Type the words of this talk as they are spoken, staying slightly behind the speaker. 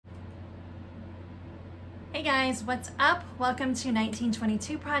Hey guys, what's up? Welcome to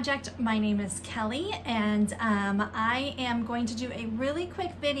 1922 Project. My name is Kelly and I am going to do a really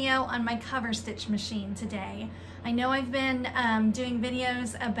quick video on my cover stitch machine today. I know I've been doing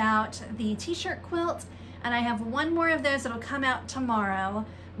videos about the t-shirt quilt and I have one more of those that'll come out tomorrow,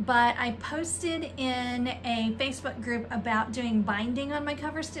 but I posted in a Facebook group about doing binding on my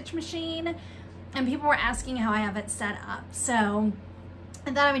cover stitch machine and people were asking how I have it set up. So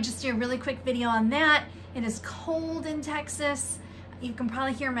I thought I would just do a really quick video on that. It is cold in Texas. You can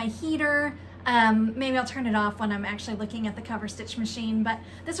probably hear my heater. Maybe I'll turn it off when I'm actually looking at the cover stitch machine, but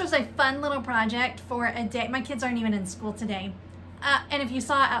this was a fun little project for a day. My kids aren't even in school today. And if you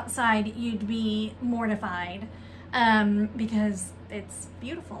saw outside, you'd be mortified because it's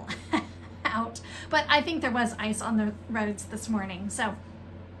beautiful out. But I think there was ice on the roads this morning. So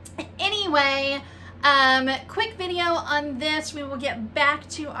anyway, quick video on this. We will get back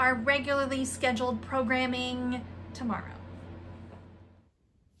to our regularly scheduled programming tomorrow.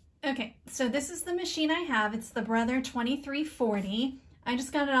 Okay, so this is the machine I have. It's the Brother 2340. I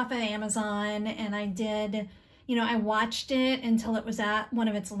just got it off of Amazon and I did, I watched it until it was at one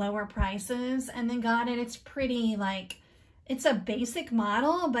of its lower prices and then got it. It's pretty it's a basic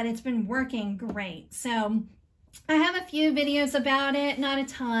model, but it's been working great. So I have a few videos about it, not a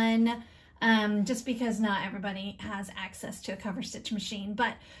ton. Just because not everybody has access to a cover stitch machine.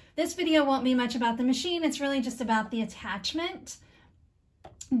 But this video won't be much about the machine. It's really just about the attachment.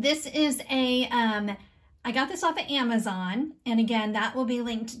 This is I got this off of Amazon. And again, that will be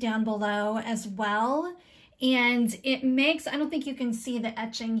linked down below as well. And it makes, I don't think you can see the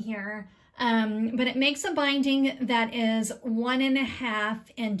etching here, but it makes a binding that is 1.5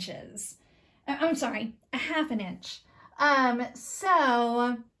 inches. I'm sorry, 1/2 inch.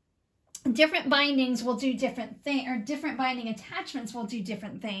 So different bindings will do different things, or different binding attachments will do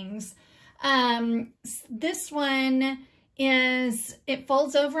different things. This one it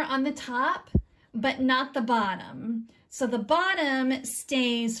folds over on the top, but not the bottom. So the bottom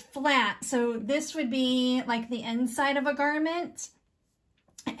stays flat. So this would be like the inside of a garment,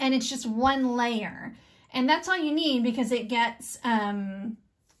 and it's just one layer. And that's all you need because it gets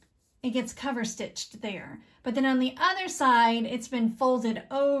cover stitched there. But then on the other side, it's been folded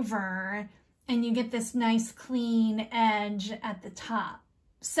over and you get this nice clean edge at the top.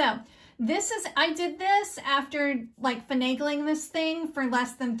 So I did this after finagling this thing for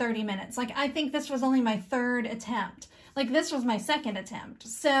less than 30 minutes. I think this was only my third attempt. This was my second attempt.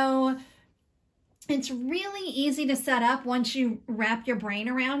 So it's really easy to set up once you wrap your brain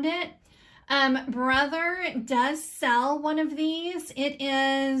around it. Brother does sell one of these. It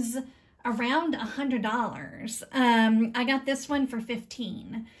is around $100. I got this one for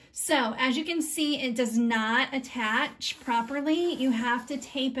 $15. So as you can see, it does not attach properly. You have to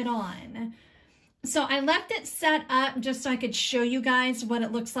tape it on. So I left it set up just so I could show you guys what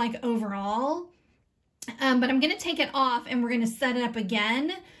it looks like overall. But I'm going to take it off and we're going to set it up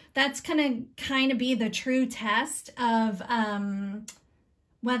again. That's going to kind of be the true test of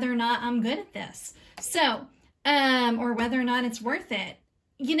whether or not I'm good at this. So, or whether or not it's worth it.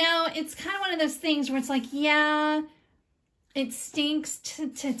 It's kind of one of those things where it's yeah, it stinks to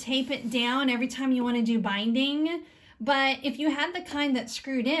tape it down every time you want to do binding. But if you had the kind that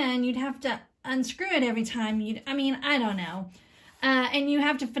screwed in, you'd have to unscrew it every time I don't know. And you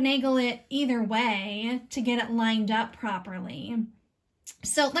have to finagle it either way to get it lined up properly.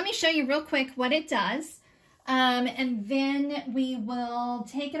 So let me show you real quick what it does. And then we will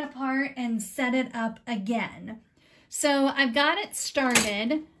take it apart and set it up again. So I've got it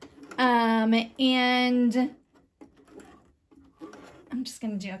started, and I'm just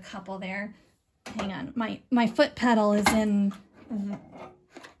going to do a couple there. Hang on, my foot pedal is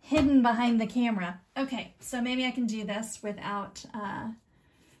hidden behind the camera. Okay, so maybe I can do this without,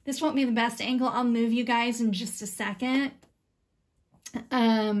 this won't be the best angle. I'll move you guys in just a second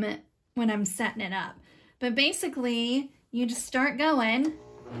when I'm setting it up. But basically, you just start going.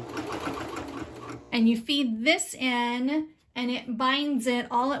 And you feed this in, and it binds it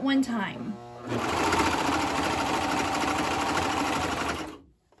all at one time.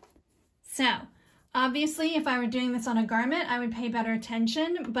 So, obviously, if I were doing this on a garment, I would pay better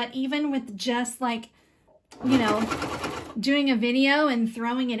attention. But even with just doing a video and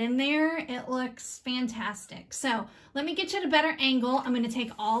throwing it in there, it looks fantastic. So, let me get you at a better angle. I'm going to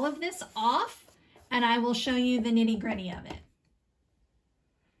take all of this off, and I will show you the nitty-gritty of it.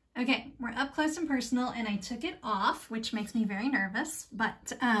 Okay, we're up close and personal, and I took it off, which makes me very nervous,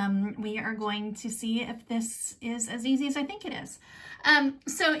 but we are going to see if this is as easy as I think it is.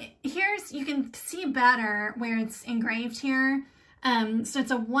 So here's, you can see better where it's engraved here. So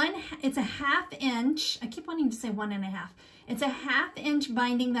it's a 1/2 inch. I keep wanting to say 1.5. It's a 1/2 inch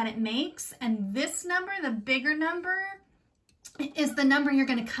binding that it makes. And this number, the bigger number, is the number you're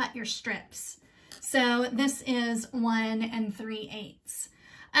going to cut your strips. So this is 1 3/8.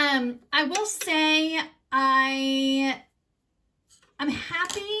 I will say I'm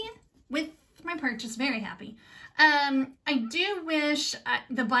happy with my purchase, very happy. I do wish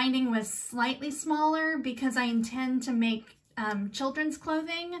the binding was slightly smaller because I intend to make children's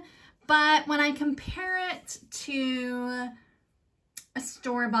clothing, but when I compare it to a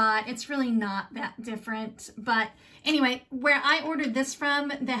store-bought, it's really not that different. But anyway, where I ordered this from,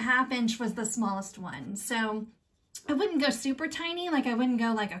 the 1/2 inch was the smallest one. So I wouldn't go super tiny, like I wouldn't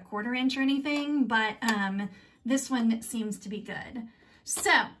go like a 1/4 inch or anything, but this one seems to be good.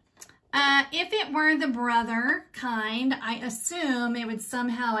 So if it were the brother kind, I assume it would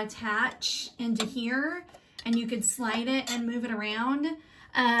somehow attach into here and you could slide it and move it around.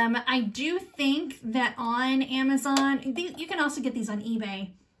 I do think that on Amazon, you can also get these on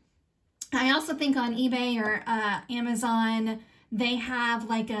eBay. I also think on eBay or Amazon, they have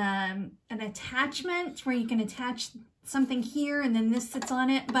like an attachment where you can attach something here and then this sits on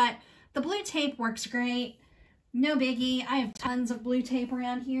it. But the blue tape works great. No biggie. I have tons of blue tape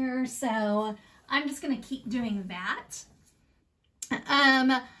around here, so I'm just going to keep doing that.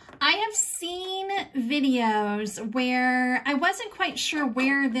 I have seen videos where I wasn't quite sure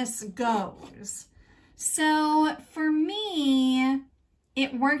where this goes. So for me,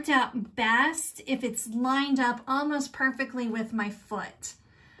 it worked out best if it's lined up almost perfectly with my foot,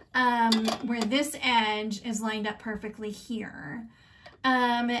 where this edge is lined up perfectly here.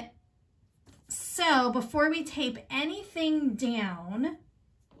 So before we tape anything down,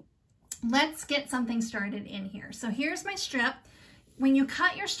 let's get something started in here. So here's my strip. When you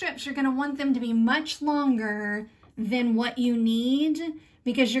cut your strips, you're going to want them to be much longer than what you need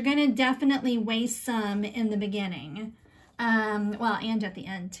because you're going to definitely waste some in the beginning. Well, and at the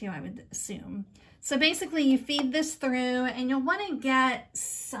end too, I would assume. So basically you feed this through and you'll want to get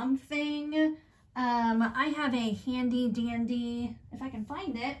something. I have a handy dandy, if I can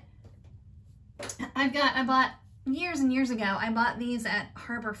find it. I bought years and years ago, I bought these at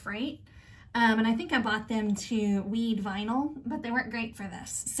Harbor Freight. And I think I bought them to weed vinyl, but they weren't great for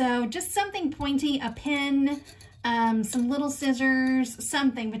this. So just something pointy, a pin, some little scissors,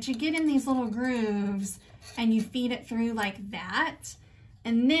 something, but you get in these little grooves and you feed it through like that.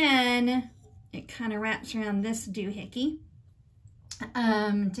 And then it kind of wraps around this doohickey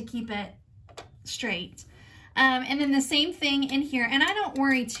to keep it straight. And then the same thing in here. And I don't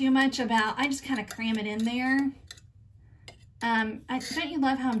worry too much about, I just kind of cram it in there. Don't you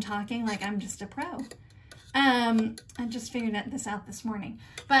love how I'm talking like I'm just a pro? I just figured this out this morning.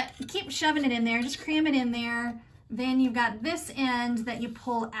 But keep shoving it in there, just cram it in there. Then you've got this end that you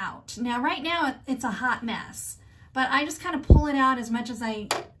pull out. Now right now it's a hot mess, but I just kind of pull it out as much as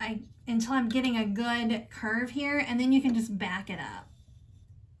until I'm getting a good curve here, and then you can just back it up.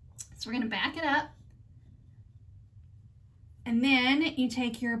 So we're gonna back it up. And then you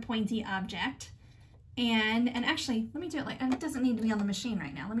take your pointy object and actually, let me do it like, it doesn't need to be on the machine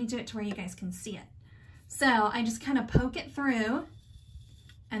right now. Let me do it to where you guys can see it. So I just kind of poke it through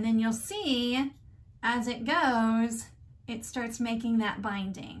and then you'll see as it goes, it starts making that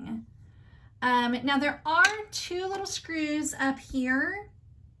binding. Now there are 2 little screws up here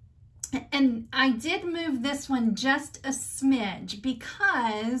and I did move this one just a smidge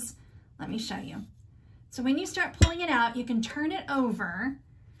because, let me show you. So when you start pulling it out, you can turn it over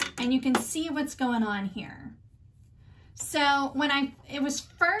and you can see what's going on here. So when it was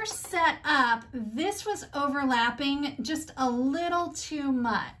first set up, this was overlapping just a little too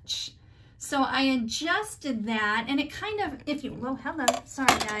much. So I adjusted that and it kind of, oh, hello,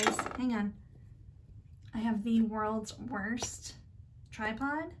 sorry guys, hang on. I have the world's worst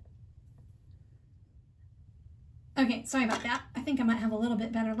tripod. Okay, sorry about that. I think I might have a little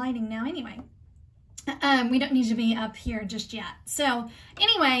bit better lighting now anyway. We don't need to be up here just yet. So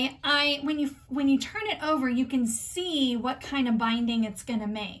anyway, when you turn it over, you can see what kind of binding it's going to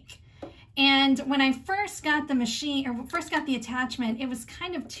make. And when I first got the machine, or first got the attachment, it was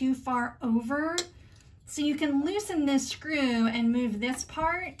kind of too far over. So you can loosen this screw and move this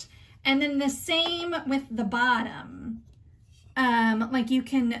part. And then the same with the bottom. Like you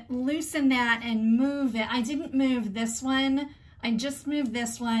can loosen that and move it. I didn't move this one. I just moved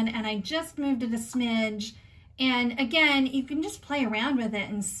this one and I just moved it a smidge. And again, you can just play around with it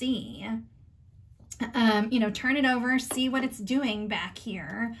and see, you know, turn it over, see what it's doing back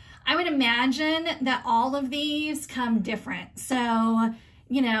here. I would imagine that all of these come different. So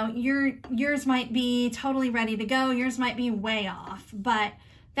you know, yours might be totally ready to go. Yours might be way off, but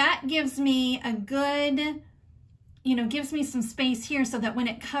that gives me a good, you know, gives me some space here so that when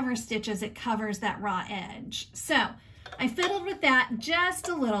it cover stitches, it covers that raw edge. So I fiddled with that just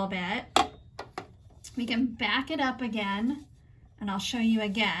a little bit. We can back it up again, and I'll show you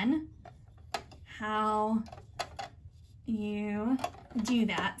again how you do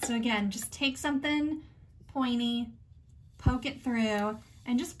that. So again, just take something pointy, poke it through,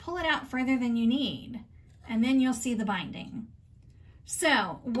 and just pull it out further than you need, and then you'll see the binding.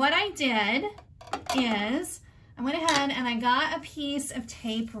 So what I did is I went ahead and I got a piece of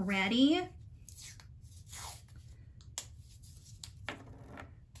tape ready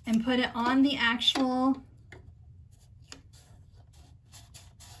and put it on the actual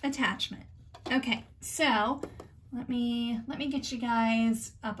attachment. Okay, so let me get you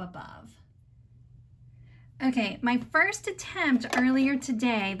guys up above. Okay, my first attempt earlier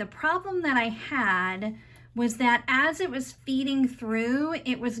today, the problem that I had was that as it was feeding through,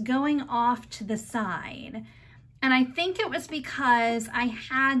 it was going off to the side. And I think it was because I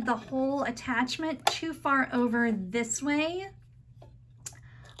had the whole attachment too far over this way.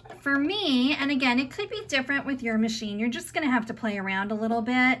 For me, and again, it could be different with your machine. You're just gonna have to play around a little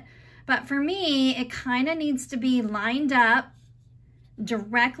bit. But for me, it kind of needs to be lined up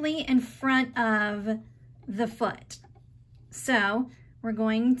directly in front of the foot. So we're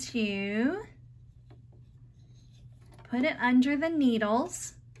going to put it under the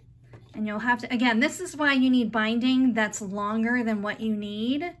needles, and you'll have to, again, this is why you need binding that's longer than what you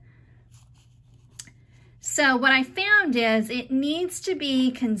need. So what I found is it needs to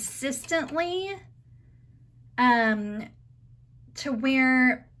be consistently to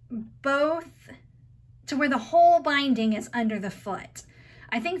where the whole binding is under the foot.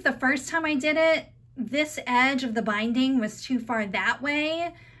 I think the first time I did it, this edge of the binding was too far that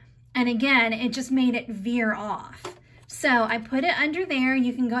way. And again, it just made it veer off. So I put it under there.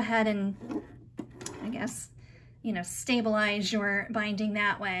 You can go ahead and, I guess, you know, stabilize your binding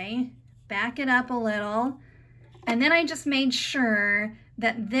that way. Back it up a little. And then I just made sure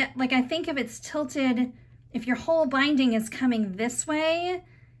that, like, I think if it's tilted, if your whole binding is coming this way,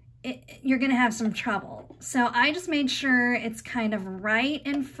 you're gonna have some trouble. So I just made sure it's kind of right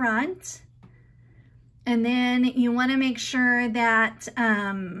in front. And then you wanna make sure that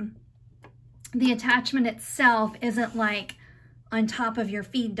the attachment itself isn't like on top of your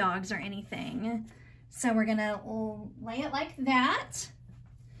feed dogs or anything. So we're gonna lay it like that.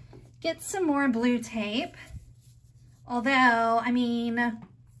 Get some more blue tape. Although, I mean,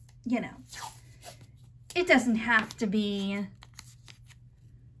 you know, it doesn't have to be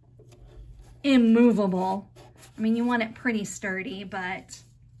immovable. I mean, you want it pretty sturdy, but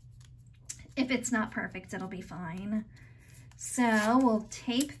if it's not perfect, it'll be fine. So we'll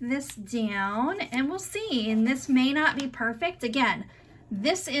tape this down and we'll see. And this may not be perfect. Again,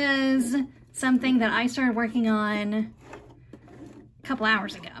 this is something that I started working on a couple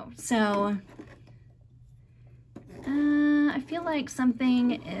hours ago. So I feel like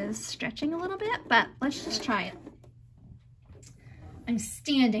something is stretching a little bit, but let's just try it. I'm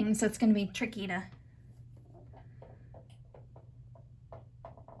standing, so it's going to be tricky to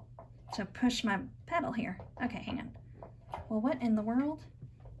push my pedal here. Okay, hang on. Well, what in the world?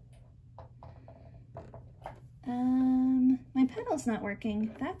 My pedal's not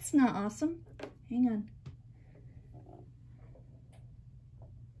working. That's not awesome. Hang on.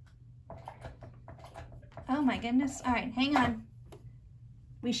 Oh my goodness. All right, hang on.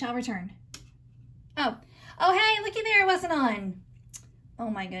 We shall return. Oh, hey, looky there, it wasn't on. Oh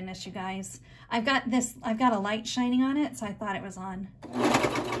my goodness, you guys. I've got a light shining on it, so I thought it was on.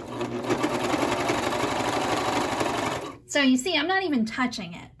 So you see, I'm not even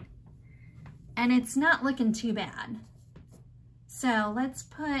touching it. And it's not looking too bad. So let's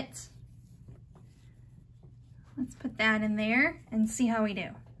put that in there and see how we do.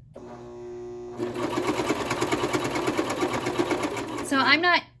 So I'm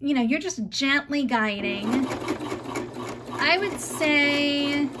not, you know, you're just gently guiding. I would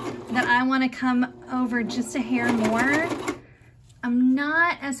say that I want to come over just a hair more. I'm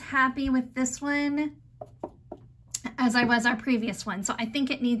not as happy with this one as I was our previous one. So I think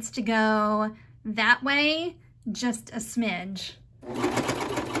it needs to go that way, just a smidge.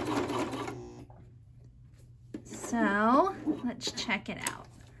 So let's check it out.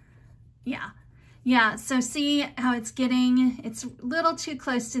 Yeah, so see how it's a little too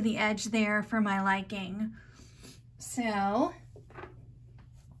close to the edge there for my liking. So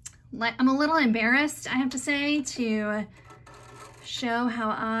I'm a little embarrassed, I have to say, to show how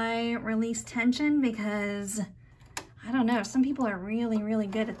I release tension because I I don't know, some people are really, really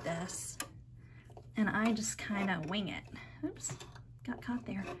good at this. And I just kind of wing it. Oops, got caught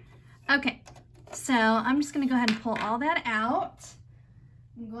there. Okay, so I'm just gonna go ahead and pull all that out.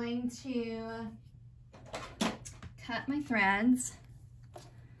 I'm going to cut my threads.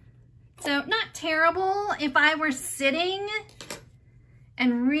 So not terrible. If I were sitting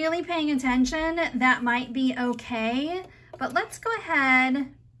and really paying attention, that might be okay. But let's go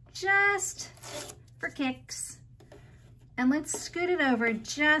ahead, just for kicks, and let's scoot it over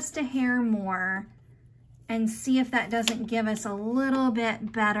just a hair more and see if that doesn't give us a little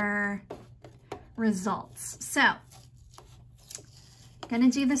bit better results. So, gonna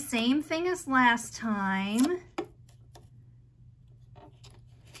do the same thing as last time.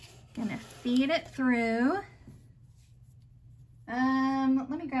 Gonna feed it through.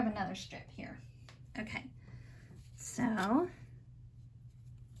 Let me grab another strip here. Okay, so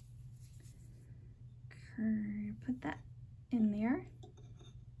put that in there.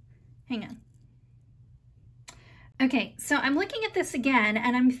 Hang on. Okay, so I'm looking at this again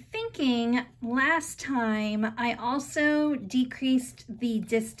and I'm thinking last time I also decreased the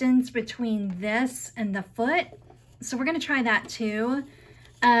distance between this and the foot. So we're gonna try that too.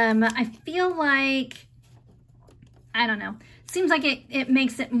 I feel like, I don't know, seems like it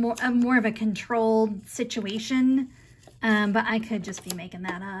makes it more of a controlled situation, but I could just be making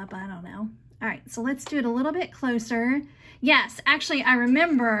that up, I don't know. All right, so let's do it a little bit closer. Yes, actually I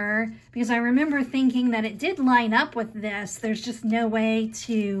remember, because I remember thinking that it did line up with this. There's just no way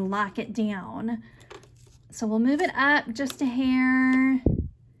to lock it down. So we'll move it up just a hair,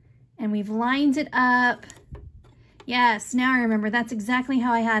 and we've lined it up. Yes, now I remember, that's exactly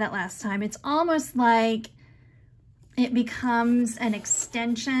how I had it last time. It's almost like it becomes an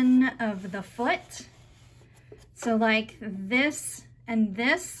extension of the foot. So like this and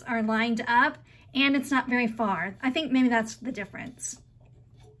this are lined up, and it's not very far. I think maybe that's the difference.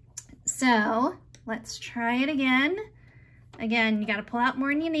 So let's try it again. Again, you gotta pull out more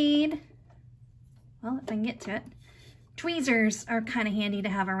than you need. Well, if I can get to it. Tweezers are kind of handy to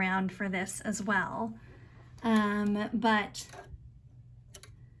have around for this as well.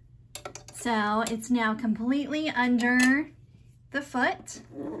 So it's now completely under the foot.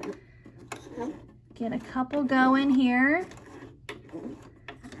 Get a couple going here.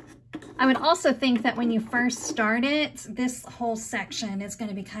 I would also think that when you first start it, this whole section is going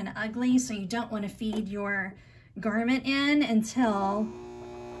to be kind of ugly, so you don't want to feed your garment in until...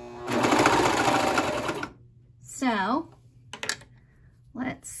 So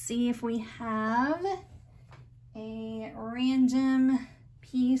let's see if we have a random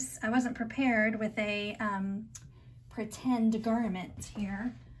piece. I wasn't prepared with a pretend garment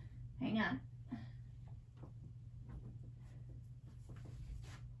here. Hang on.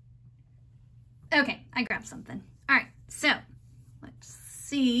 Okay, I grabbed something. All right, so let's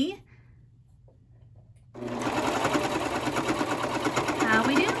see how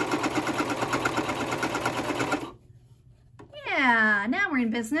we do. Yeah, now we're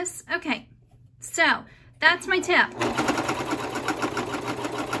in business. Okay, so that's my tip.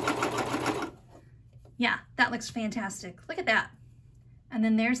 Yeah, that looks fantastic. Look at that. And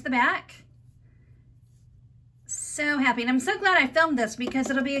then there's the back. So happy, and I'm so glad I filmed this because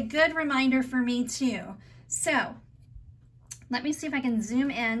it'll be a good reminder for me too. So let me see if I can zoom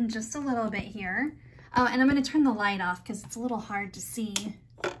in just a little bit here. Oh, and I'm going to turn the light off because it's a little hard to see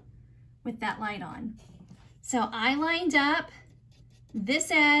with that light on. So I lined up this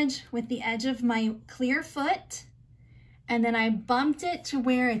edge with the edge of my clear foot, and then I bumped it to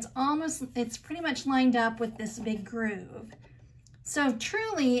where it's pretty much lined up with this big groove. So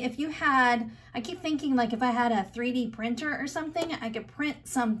truly, if you had, I keep thinking like if I had a 3D printer or something, I could print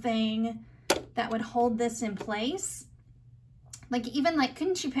something that would hold this in place. Like even like,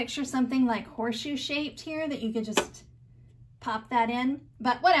 couldn't you picture something like horseshoe shaped here that you could just pop that in?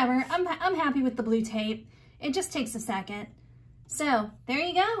 But whatever, I'm happy with the blue tape. It just takes a second. So there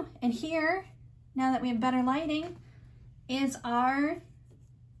you go. And here, now that we have better lighting, is our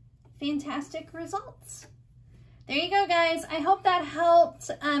fantastic results. There you go, guys. I hope that helped.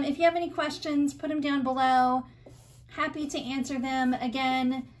 If you have any questions, put them down below. Happy to answer them.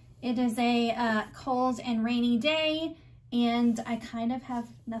 Again, it is a cold and rainy day, and I kind of have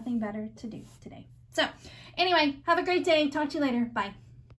nothing better to do today. So anyway, have a great day. Talk to you later. Bye.